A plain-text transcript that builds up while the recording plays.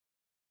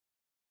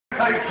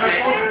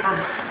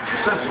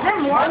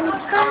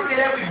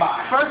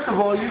everybody. First of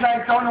all, you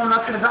guys don't know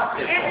nothing about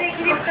this.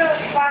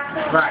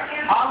 Right.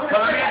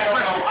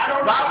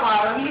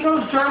 Rottweiler, he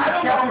knows German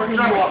Shepherds in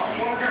New York.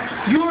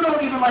 You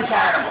don't even like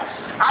animals.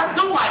 I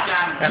do like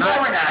animals. And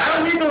I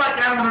don't even like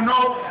animals to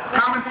know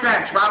common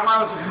sense.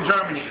 Rottweilers is in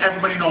Germany.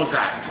 Everybody knows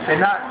that. They're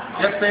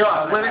not. Yes, they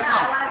are. Where they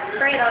from?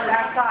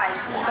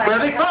 Where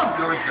they from?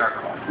 You're a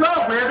jerk.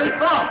 No, where they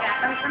from?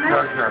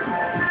 You're a jerk.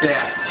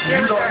 Yeah.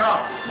 You don't know.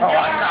 Oh,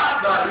 I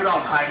know. No, you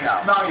don't. I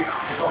know. No, you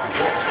don't.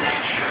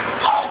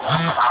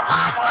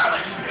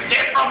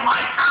 They're from my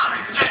town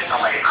in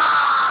Sicily.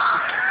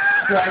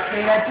 Did I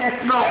say that,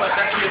 Dick? No, but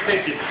that's what you're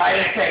thinking. I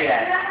didn't say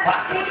that.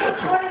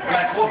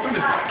 Like, what's in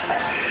this?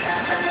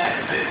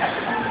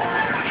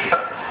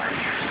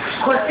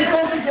 Because he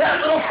goes into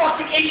that little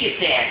fucking idiot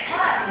dance.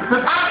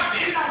 The Tommy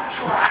did.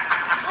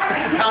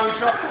 Now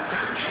he's up.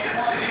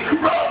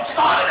 Road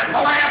started in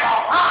Palermo.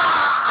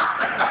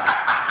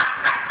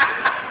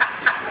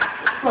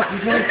 Look,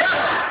 he's in his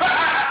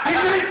He's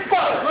in his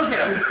boat. Look at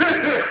him.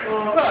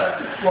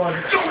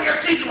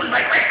 Julius Caesar was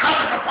my great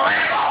cousin from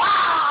Palermo.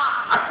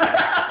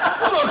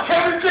 Look,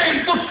 Kevin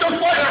James looks just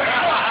like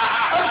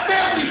a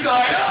family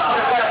guy.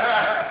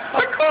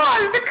 The car,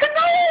 the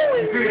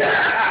canoe.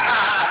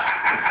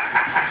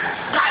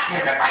 God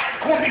damn it, my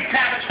corny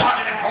cabbage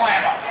started in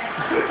Palermo.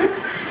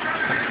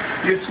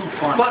 You're too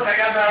fun. Look, I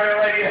got that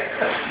right here.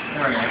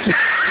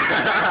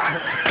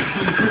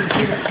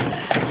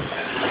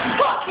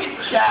 Fucking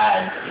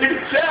Chad.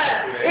 It's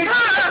Chad.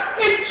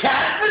 It's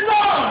Chad the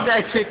dog.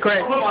 That shit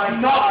great. Look,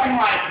 nothing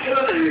like it.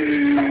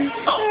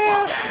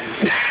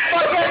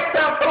 Get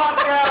the fuck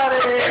out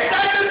of here.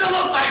 That doesn't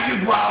look like you,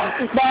 bro.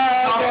 Get the fuck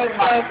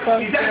out.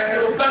 He's actually a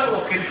little better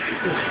looking.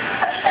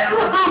 And a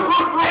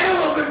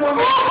little bit more.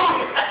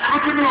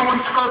 Look at me, I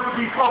want Scott to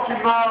be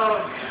fucking,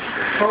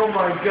 Oh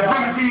my God.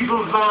 Vin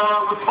Diesel's,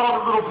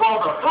 retarded little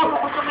brother.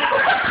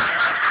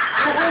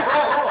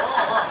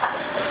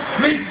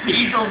 Vin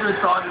Diesel's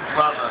retarded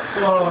brother.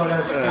 Oh,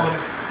 that's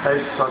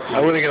funny. I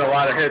wouldn't get a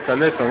lot of hits on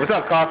this one. What's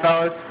up,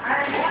 Carfellas?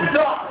 What's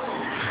up?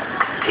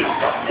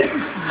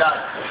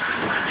 Nuts.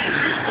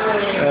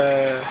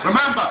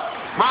 Remember,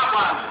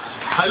 Rottweilers,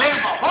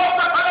 Palermo, hold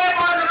the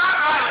Palermo and the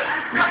Rottweilers.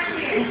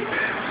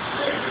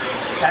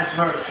 That's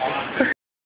vertical.